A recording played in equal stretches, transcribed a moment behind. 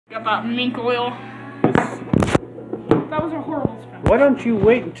About mink oil. That was a horrible spell. Why don't you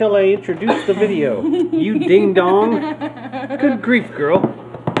wait until I introduce the video? You ding dong. Good grief, girl.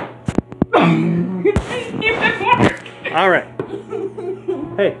 Alright.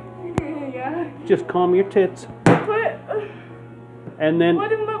 Hey. Yeah. Just calm your tits. But, and then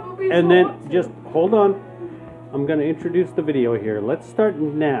just hold on. I'm gonna introduce the video here. Let's start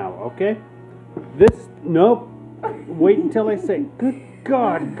now, okay? Nope. Wait until I say, good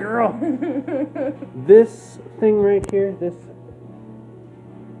God, girl. This thing right here, it's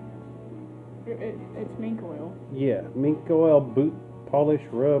mink oil. Yeah, mink oil, boot polish,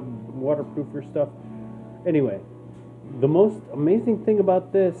 rub, waterproofer stuff. Anyway, the most amazing thing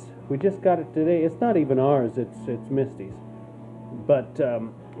about this, we just got it today. It's not even ours, it's Misty's. But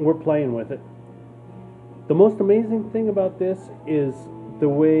we're playing with it. The most amazing thing about this is the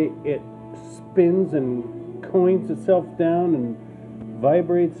way it spins and coins itself down and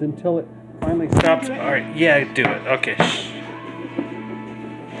vibrates until it finally stops. Alright, yeah, do it. Okay.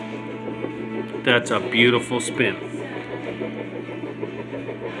 That's a beautiful spin.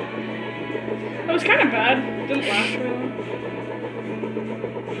 It was kind of bad. It didn't last very long.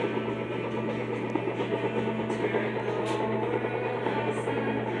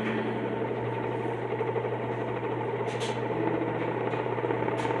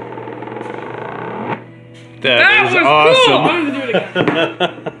 That is awesome. Cool. I'm gonna do it again.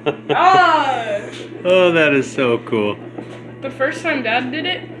 Oh, that is so cool. The first time Dad did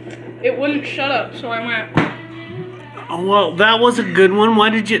it, it wouldn't shut up, so I went. Oh, well, that was a good one. Why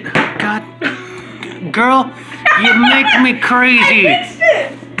did you... God... Girl, you make me crazy. I fixed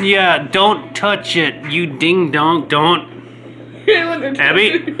it. Yeah, don't touch it, you ding dong. Don't.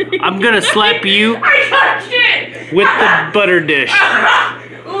 Abby, I'm gonna slap you I touched it! with the butter dish.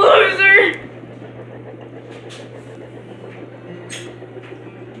 Loser!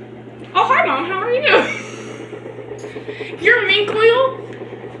 Oh, hi, Mom. How are you? Your mink oil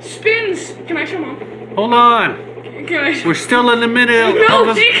spins. Can I show Mom? Hold on. Can I show? We're still in the middle No,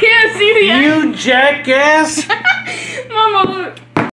 of she can't see the end. You jackass! Mama, look.